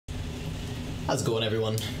How's it going,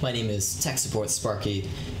 everyone? My name is TechSupportSparky,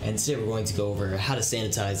 and today we're going to go over how to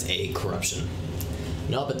sanitize a corruption.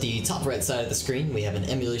 Now, up at the top right side of the screen, we have an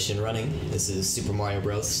emulation running. This is Super Mario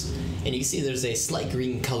Bros. And you can see there's a slight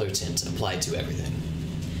green color tint applied to everything.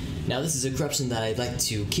 Now, this is a corruption that I'd like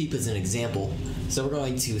to keep as an example, so we're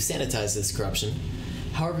going to sanitize this corruption.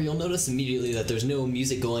 However, you'll notice immediately that there's no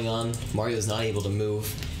music going on, Mario's not able to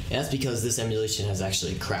move, and that's because this emulation has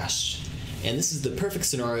actually crashed. And this is the perfect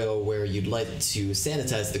scenario where you'd like to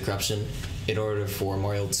sanitize the corruption in order for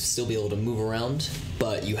Mario to still be able to move around,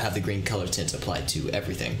 but you have the green color tint applied to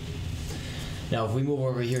everything. Now, if we move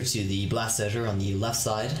over here to the blast editor on the left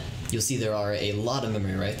side, you'll see there are a lot of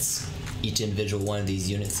memory writes. Each individual one of these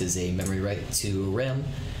units is a memory write to RAM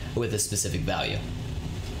with a specific value.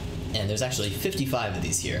 And there's actually 55 of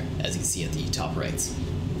these here, as you can see at the top right.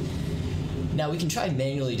 Now, we can try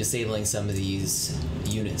manually disabling some of these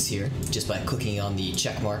units here just by clicking on the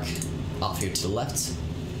check mark off here to the left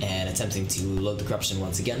and attempting to load the corruption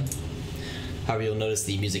once again. However, you'll notice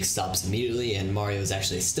the music stops immediately and Mario is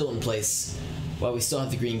actually still in place. While we still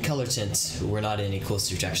have the green color tint, we're not any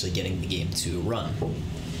closer to actually getting the game to run.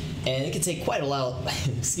 And it can take quite a while,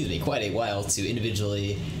 to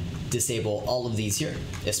individually disable all of these here,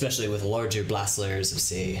 especially with larger blast layers of,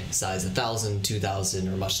 say, size 1,000, 2,000,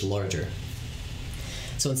 or much larger.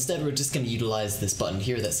 So instead, we're just going to utilize this button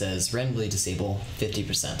here that says randomly disable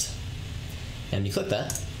 50%. And when you click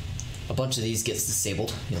that, a bunch of these gets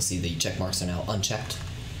disabled. You'll see the check marks are now unchecked.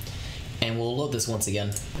 And we'll load this once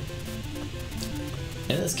again.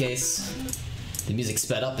 And in this case, the music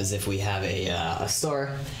sped up as if we have a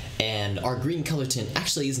star, and our green color tint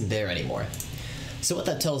actually isn't there anymore. So what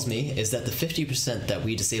that tells me is that the 50% that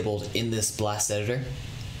we disabled in this blast editor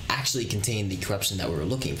actually contain the corruption that we were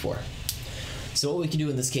looking for. So what we can do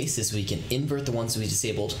in this case is we can invert the ones we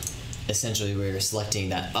disabled. Essentially, we're selecting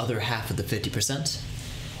that other half of the 50%,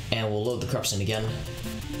 and we'll load the corruption again.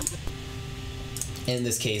 In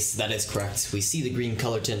this case, that is correct. We see the green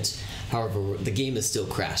color tint, however, the game is still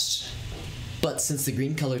crashed. But since the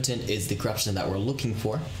green color tint is the corruption that we're looking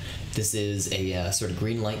for, this is a sort of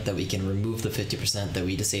green light that we can remove the 50% that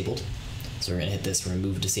we disabled. So we're going to hit this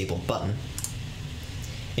Remove Disabled button.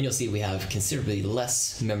 And you'll see we have considerably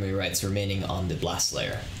less memory writes remaining on the blast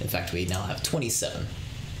layer. In fact, we now have 27.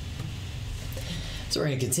 So we're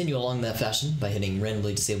going to continue along that fashion by hitting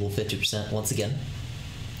randomly disable 50% once again,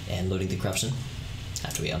 and loading the corruption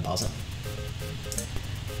after we unpause it.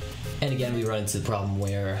 And again, we run into the problem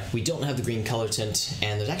where we don't have the green color tint,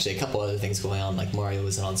 and there's actually a couple other things going on, like Mario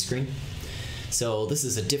isn't on screen. So this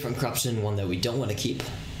is a different corruption, one that we don't want to keep.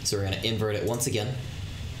 So we're going to invert it once again,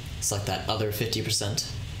 select that other 50%,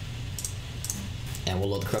 and we'll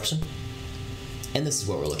load the corruption. And this is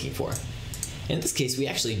what we're looking for. And in this case, we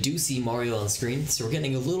actually do see Mario on screen, so we're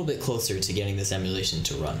getting a little bit closer to getting this emulation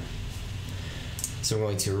to run. So we're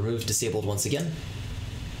going to remove disabled once again,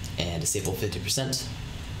 and disable 50%,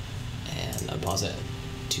 and unpause it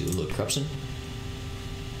to load corruption.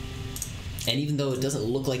 And even though it doesn't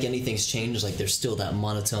look like anything's changed, like there's still that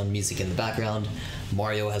monotone music in the background,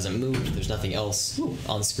 Mario hasn't moved, there's nothing else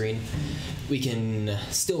on screen, we can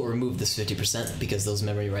still remove this 50% because those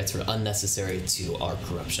memory writes were unnecessary to our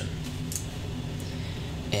corruption.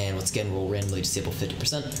 And once again, we'll randomly disable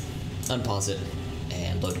 50%, unpause it,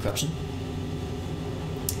 and load corruption.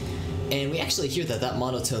 And we actually hear that that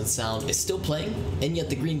monotone sound is still playing, and yet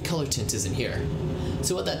the green color tint isn't here.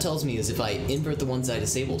 So what that tells me is if I invert the ones I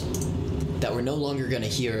disabled, that we're no longer going to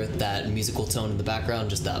hear that musical tone in the background,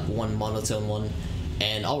 just that one monotone one,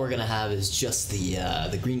 and all we're going to have is just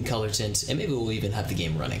the green color tint, and maybe we'll even have the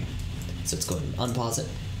game running. So let's go ahead and unpause it,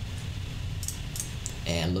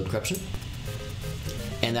 and load corruption.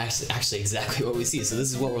 And that's actually exactly what we see. So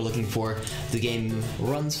this is what we're looking for. The game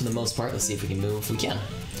runs for the most part. Let's see if we can move. We can.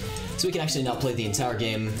 So we can actually now play the entire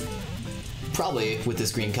game, probably with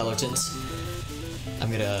this green color tint. I'm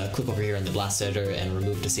going to click over here in the blast editor and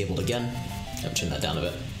remove disabled again. I'll turn that down a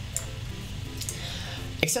bit.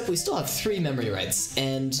 Except we still have 3 memory writes,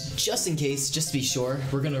 and just in case, just to be sure,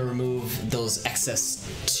 we're going to remove those excess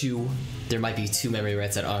 2. There might be 2 memory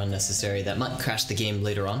writes that are unnecessary that might crash the game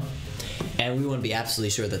later on. And we want to be absolutely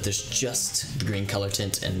sure that there's just the green color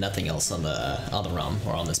tint and nothing else on the ROM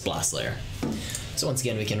or on this blast layer. So once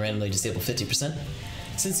again, we can randomly disable 50%.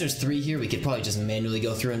 Since there's 3 here, we could probably just manually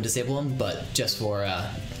go through and disable them, but just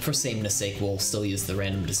for sameness sake, we'll still use the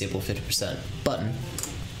random disable 50% button.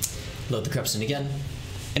 Load the corruption again,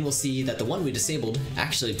 and we'll see that the one we disabled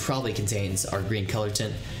actually probably contains our green color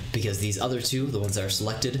tint, because these other 2, the ones that are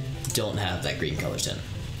selected, don't have that green color tint.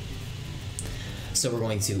 So we're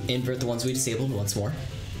going to invert the ones we disabled once more,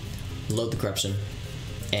 load the corruption,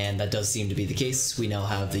 And that does seem to be the case. We now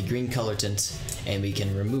have the green color tint, and we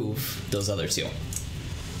can remove those other two.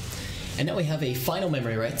 And now we have a final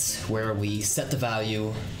memory write where we set the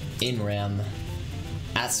value in RAM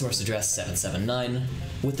at source address 779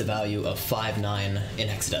 with the value of 59 in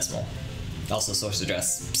hexadecimal. Also source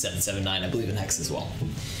address 779, I believe, in hex as well.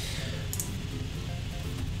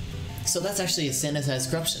 So that's actually a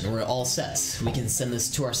sanitized corruption. We're all set. We can send this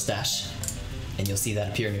to our stash, and you'll see that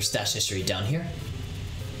appear in your stash history down here.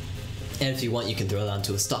 And if you want, you can throw that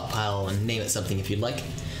onto a stockpile and name it something if you'd like.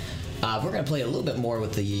 We're going to play a little bit more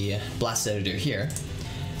with the blast editor here.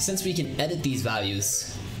 Since we can edit these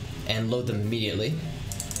values and load them immediately,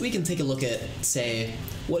 we can take a look at, say,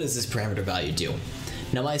 what does this parameter value do?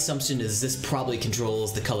 Now my assumption is this probably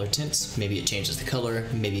controls the color tint. Maybe it changes the color,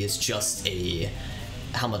 maybe it's just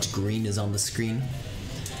how much green is on the screen.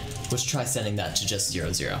 Let's try setting that to just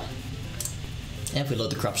 0, 0. And if we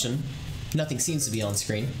load the corruption, nothing seems to be on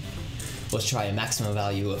screen. Let's try a maximum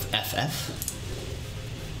value of FF.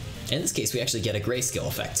 In this case, we actually get a grayscale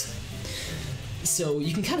effect. So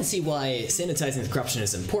you can kind of see why sanitizing the corruption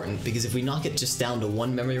is important, because if we knock it just down to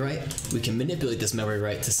one memory write, we can manipulate this memory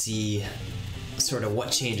write to see sort of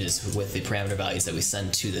what changes with the parameter values that we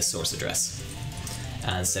send to this source address.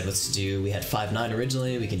 Instead, we had 59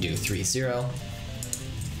 originally, we can do 30.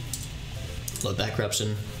 Load that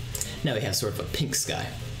corruption. Now we have sort of a pink sky.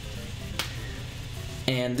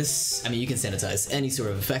 And this, I mean, you can sanitize any sort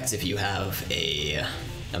of effect if you have a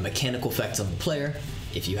mechanical effect on the player,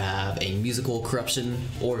 if you have a musical corruption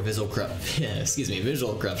or visual corruptions.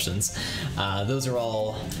 Those are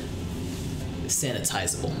all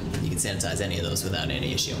sanitizable. You can sanitize any of those without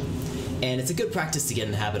any issue. And it's a good practice to get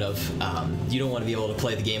in the habit of. You don't want to be able to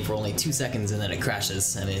play the game for only 2 seconds and then it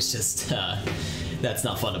crashes. I mean, it's just, that's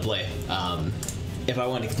not fun to play. If I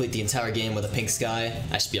wanted to complete the entire game with a pink sky,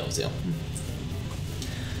 I should be able to.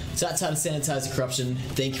 So that's how to sanitize a corruption.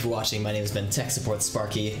 Thank you for watching. My name has been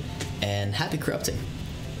TechSupportSparky, and happy corrupting.